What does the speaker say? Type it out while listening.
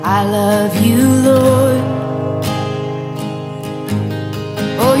I love you, Lord.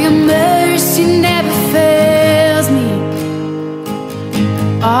 Oh, your mercy never fails me.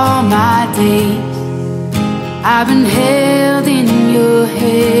 All my days I've been held in your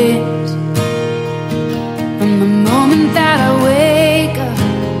hands. From the moment that I wake up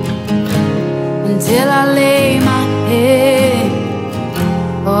until I lay my head,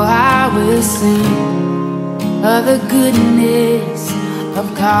 oh, I will sing of the goodness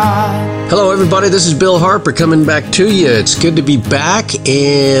of God. Hello everybody, this is Bill Harper coming back to you. It's good to be back,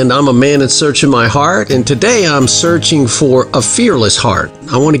 and I'm a man in search of my heart, and today I'm searching for a fearless heart.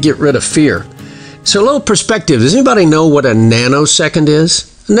 I want to get rid of fear. So a little perspective, does anybody know what a nanosecond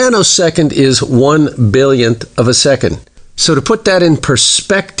is? A nanosecond is 1 billionth of a second. So to put that in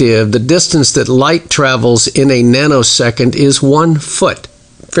perspective, the distance that light travels in a nanosecond is 1 foot.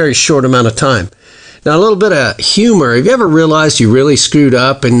 Very short amount of time. Now, a little bit of humor. Have you ever realized you really screwed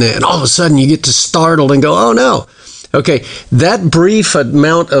up and all of a sudden you get to startled and go, oh no. Okay, that brief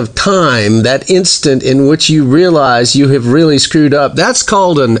amount of time, that instant in which you realize you have really screwed up, that's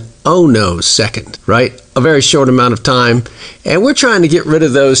called an oh no second, right? A very short amount of time. And we're trying to get rid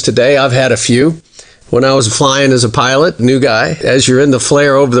of those today. I've had a few. When I was flying as a pilot, new guy, as you're in the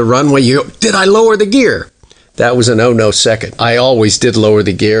flare over the runway, you go, did I lower the gear? That was an oh no second. I always did lower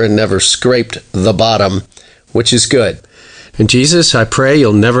the gear and never scraped the bottom, which is good. And Jesus, I pray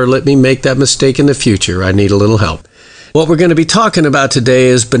you'll never let me make that mistake in the future. I need a little help. What we're going to be talking about today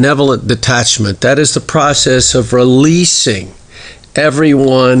is benevolent detachment. That is the process of releasing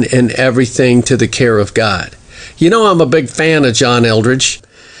everyone and everything to the care of God. You know, I'm a big fan of John Eldredge.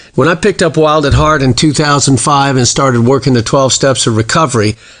 When I picked up Wild at Heart in 2005 and started working the 12 Steps of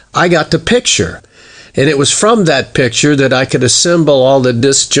Recovery, I got the picture. And it was from that picture that I could assemble all the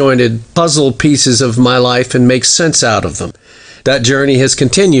disjointed puzzle pieces of my life and make sense out of them. That journey has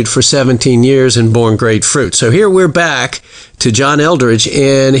continued for 17 years and borne great fruit. So here we're back to John Eldredge,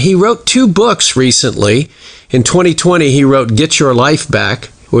 and he wrote 2 books recently. In 2020, he wrote Get Your Life Back,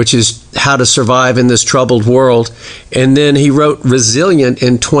 which is how to survive in this troubled world. And then he wrote Resilient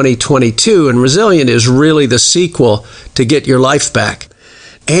in 2022, and Resilient is really the sequel to Get Your Life Back.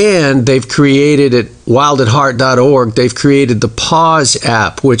 And they've created at wildatheart.org, they've created the Pause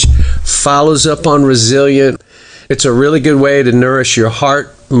app, which follows up on Resilient. It's a really good way to nourish your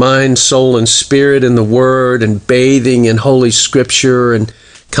heart, mind, soul, and spirit in the Word and bathing in Holy Scripture and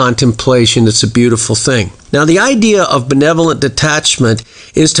contemplation. It's a beautiful thing. Now, the idea of benevolent detachment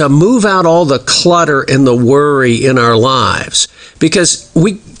is to move out all the clutter and the worry in our lives, because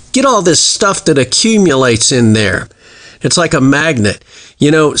we get all this stuff that accumulates in there. It's like a magnet.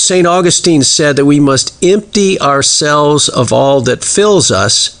 You know, St. Augustine said that we must empty ourselves of all that fills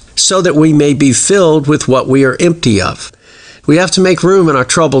us so that we may be filled with what we are empty of. We have to make room in our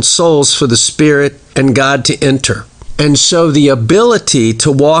troubled souls for the Spirit and God to enter. And so the ability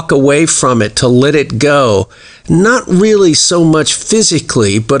to walk away from it, to let it go, not really so much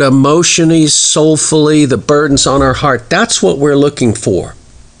physically, but emotionally, soulfully, the burdens on our heart, that's what we're looking for.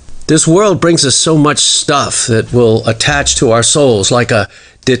 This world brings us so much stuff that will attach to our souls, like a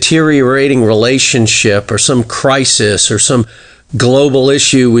deteriorating relationship or some crisis or some global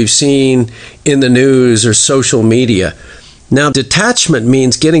issue we've seen in the news or social media. Now, detachment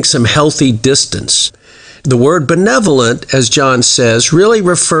means getting some healthy distance. The word benevolent, as John says, really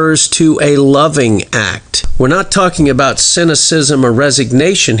refers to a loving act. We're not talking about cynicism or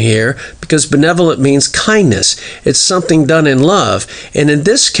resignation here, because benevolent means kindness. It's something done in love. And in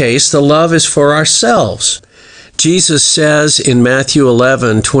this case, the love is for ourselves. Jesus says in Matthew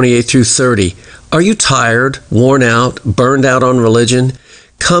 11, 28 through 30, "Are you tired, worn out, burned out on religion?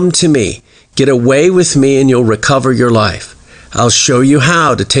 Come to me. Get away with me and you'll recover your life. I'll show you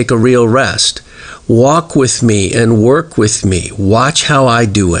how to take a real rest. Walk with me and work with me. Watch how I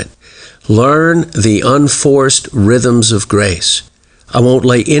do it. Learn the unforced rhythms of grace. I won't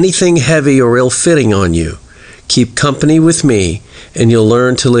lay anything heavy or ill-fitting on you. Keep company with me, and you'll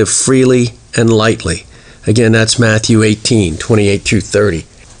learn to live freely and lightly." Again, that's Matthew 18, 28 through 30.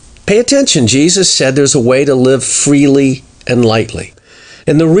 Pay attention. Jesus said there's a way to live freely and lightly.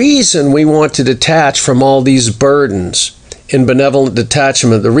 And the reason we want to detach from all these burdens in benevolent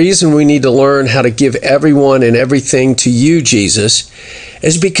detachment, the reason we need to learn how to give everyone and everything to you, Jesus,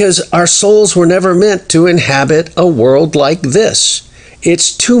 is because our souls were never meant to inhabit a world like this.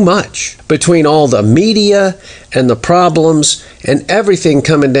 It's too much. Between all the media and the problems and everything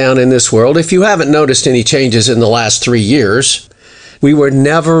coming down in this world, if you haven't noticed any changes in the last 3 years, we were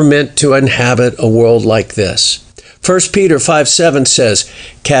never meant to inhabit a world like this. 1 Peter 5:7 says,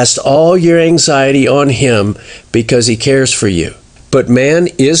 "Cast all your anxiety on him because he cares for you." But man,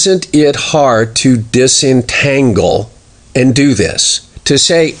 isn't it hard to disentangle and do this? To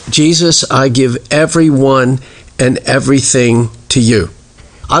say, Jesus, I give everyone and everything to you.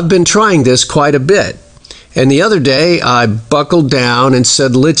 I've been trying this quite a bit. And the other day, I buckled down and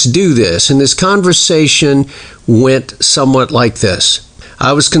said, let's do this. And this conversation went somewhat like this.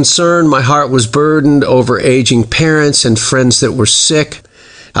 I was concerned, my heart was burdened over aging parents and friends that were sick.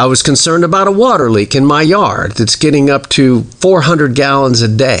 I was concerned about a water leak in my yard that's getting up to 400 gallons a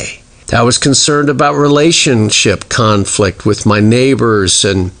day. I was concerned about relationship conflict with my neighbors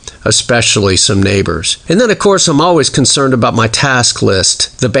and especially some neighbors. And then, of course, I'm always concerned about my task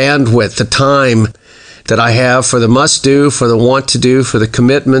list, the bandwidth, the time that I have for the must-do, for the want-to-do, for the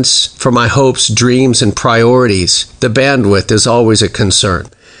commitments, for my hopes, dreams, and priorities. The bandwidth is always a concern.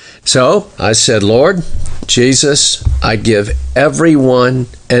 So I said, Lord, Jesus, I give everyone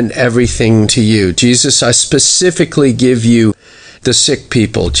and everything to you. Jesus, I specifically give you the sick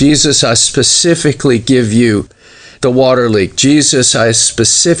people. Jesus, I specifically give you the water leak. Jesus, I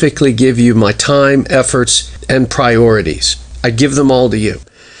specifically give you my time, efforts, and priorities. I give them all to you.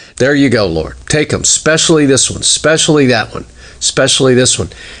 There you go, Lord. Take them, especially this one, especially that one, especially this one.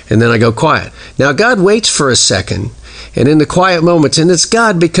 And then I go quiet. Now, God waits for a second. And in the quiet moments, and it's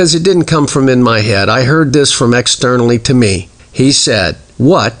God because it didn't come from in my head. I heard this from externally to me. He said,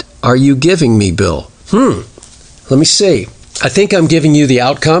 what are you giving me, Bill? Let me see. I think I'm giving you the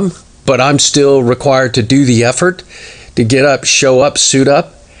outcome, but I'm still required to do the effort to get up, show up, suit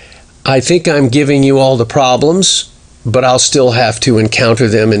up. I think I'm giving you all the problems, but I'll still have to encounter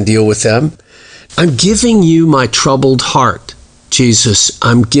them and deal with them. I'm giving you my troubled heart. Jesus,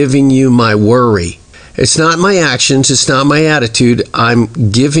 I'm giving you my worry. It's not my actions, it's not my attitude.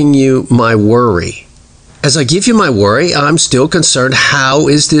 I'm giving you my worry. As I give you my worry, I'm still concerned, how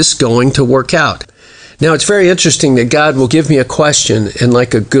is this going to work out? Now, it's very interesting that God will give me a question, and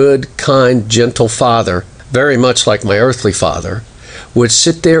like a good, kind, gentle father, very much like my earthly father, would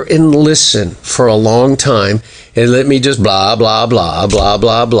sit there and listen for a long time and let me just blah, blah, blah, blah,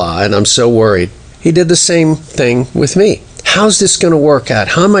 blah, blah, and I'm so worried. He did the same thing with me. How's this going to work out?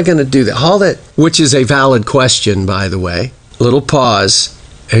 How am I going to do that? All that, which is a valid question, by the way. Little pause,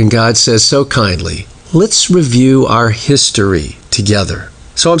 and God says so kindly, let's review our history together.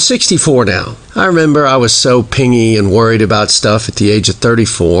 So I'm 64 now. I remember I was so pingy and worried about stuff at the age of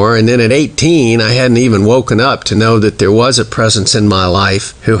 34, and then at 18, I hadn't even woken up to know that there was a presence in my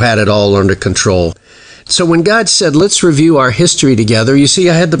life who had it all under control. So when God said, let's review our history together, you see,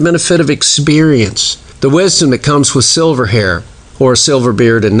 I had the benefit of experience. The wisdom that comes with silver hair, or a silver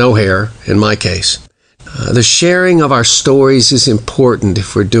beard and no hair, in my case. The sharing of our stories is important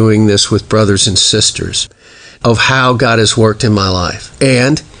if we're doing this with brothers and sisters, of how God has worked in my life.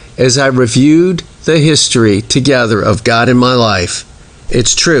 And as I reviewed the history together of God in my life,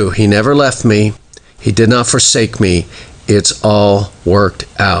 it's true, He never left me. He did not forsake me. It's all worked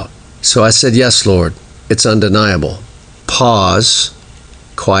out. So I said, yes, Lord, it's undeniable. Pause,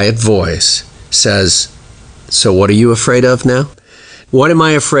 quiet voice says, so what are you afraid of now? What am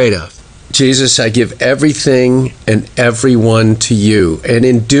I afraid of? Jesus, I give everything and everyone to you. And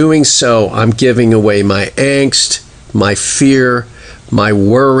in doing so, I'm giving away my angst, my fear, my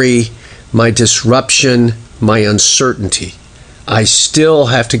worry, my disruption, my uncertainty. I still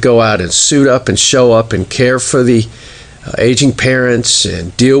have to go out and suit up and show up and care for the aging parents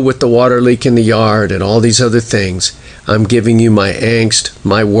and deal with the water leak in the yard and all these other things. I'm giving you my angst,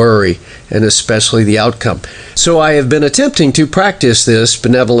 my worry, and especially the outcome. So I have been attempting to practice this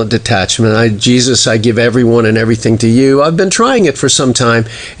benevolent detachment. Jesus, I give everyone and everything to you. I've been trying it for some time,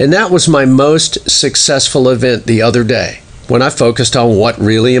 and that was my most successful event the other day, when I focused on what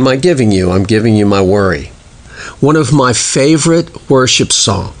really am I giving you? I'm giving you my worry. One of my favorite worship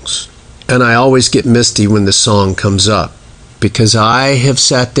songs, and I always get misty when the song comes up, because I have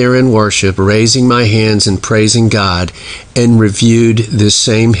sat there in worship, raising my hands and praising God, and reviewed this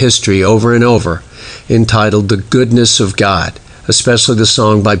same history over and over, entitled The Goodness of God, especially the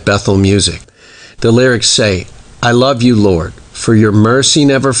song by Bethel Music. The lyrics say, I love you, Lord, for your mercy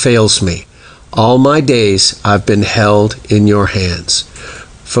never fails me. All my days I've been held in your hands.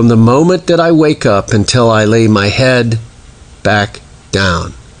 From the moment that I wake up until I lay my head back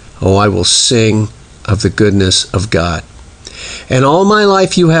down, oh, I will sing of the goodness of God. And all my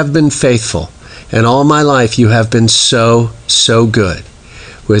life you have been faithful, and all my life you have been so, so good.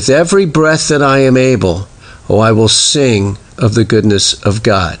 With every breath that I am able, oh, I will sing of the goodness of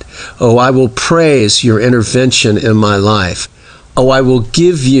God. Oh, I will praise your intervention in my life. Oh, I will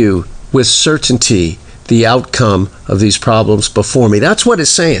give you with certainty the outcome of these problems before me. That's what it's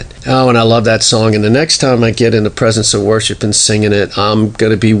saying. Oh, and I love that song. And the next time I get in the presence of worship and singing it, I'm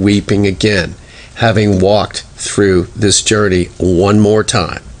going to be weeping again, having walked through this journey one more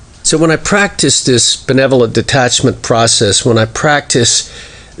time. So when I practice this benevolent detachment process, when I practice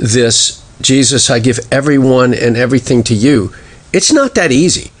this, Jesus, I give everyone and everything to you, it's not that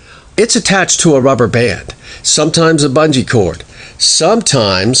easy. It's attached to a rubber band, sometimes a bungee cord.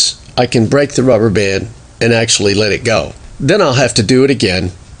 Sometimes I can break the rubber band and actually let it go. Then I'll have to do it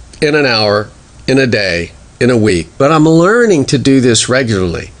again in an hour, in a day, in a week. But I'm learning to do this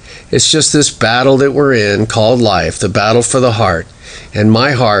regularly. It's just this battle that we're in called life, the battle for the heart. And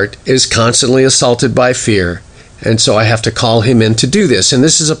my heart is constantly assaulted by fear. And so I have to call him in to do this. And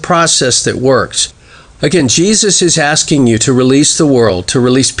this is a process that works. Again, Jesus is asking you to release the world, to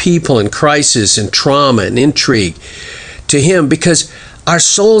release people in crisis and trauma and intrigue to him, because our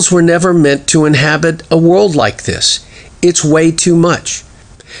souls were never meant to inhabit a world like this. It's way too much.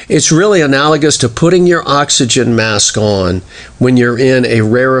 It's really analogous to putting your oxygen mask on when you're in a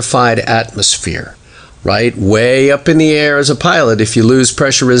rarefied atmosphere, right? Way up in the air as a pilot, if you lose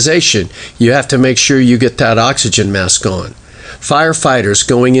pressurization, you have to make sure you get that oxygen mask on. Firefighters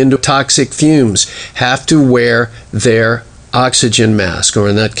going into toxic fumes have to wear their oxygen mask, or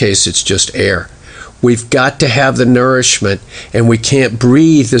in that case, it's just air. We've got to have the nourishment, and we can't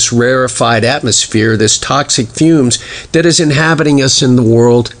breathe this rarefied atmosphere, this toxic fumes that is inhabiting us in the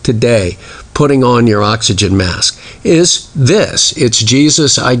world today. Putting on your oxygen mask is this. It's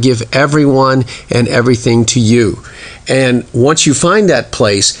Jesus, I give everyone and everything to you. And once you find that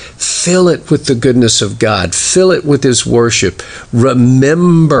place, fill it with the goodness of God. Fill it with his worship.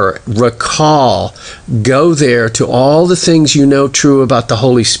 Remember, recall, go there to all the things you know true about the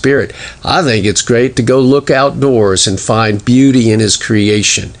Holy Spirit. I think it's great to go look outdoors and find beauty in his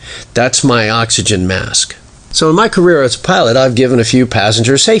creation. That's my oxygen mask. So in my career as a pilot, I've given a few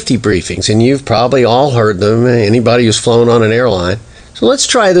passenger safety briefings, and you've probably all heard them, anybody who's flown on an airline. So let's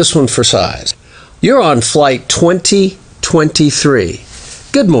try this one for size. You're on Flight 2023.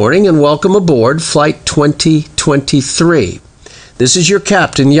 Good morning and welcome aboard Flight 2023. This is your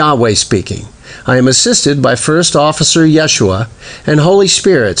captain, Yahweh, speaking. I am assisted by First Officer Yeshua and Holy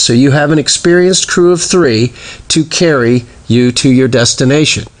Spirit, so you have an experienced crew of 3 to carry you to your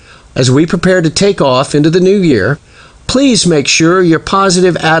destination. As we prepare to take off into the new year, please make sure your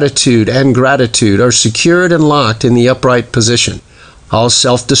positive attitude and gratitude are secured and locked in the upright position. All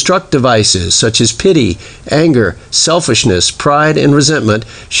self-destruct devices such as pity, anger, selfishness, pride, and resentment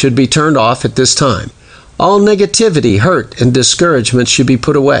should be turned off at this time. All negativity, hurt, and discouragement should be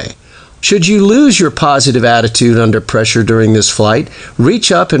put away. Should you lose your positive attitude under pressure during this flight,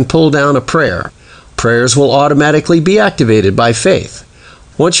 reach up and pull down a prayer. Prayers will automatically be activated by faith.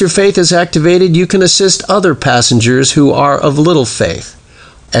 Once your faith is activated, you can assist other passengers who are of little faith.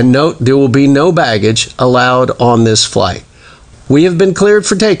 And note, there will be no baggage allowed on this flight. We have been cleared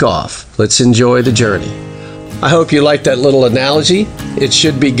for takeoff. Let's enjoy the journey. I hope you liked that little analogy. It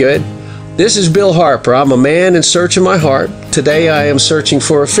should be good. This is Bill Harper. I'm a man in search of my heart. Today I am searching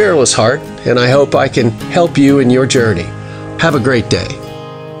for a fearless heart, and I hope I can help you in your journey. Have a great day.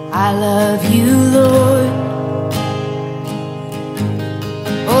 I love you, Lord.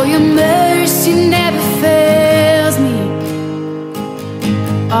 Oh, your mercy never fails me.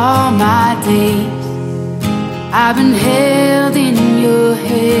 All my days I've been held in your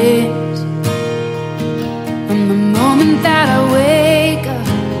hands. From the moment that I wake up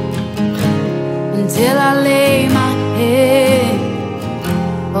until I lay my head,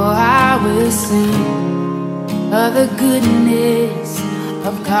 oh, I will sing of the goodness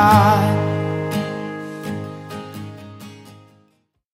of God.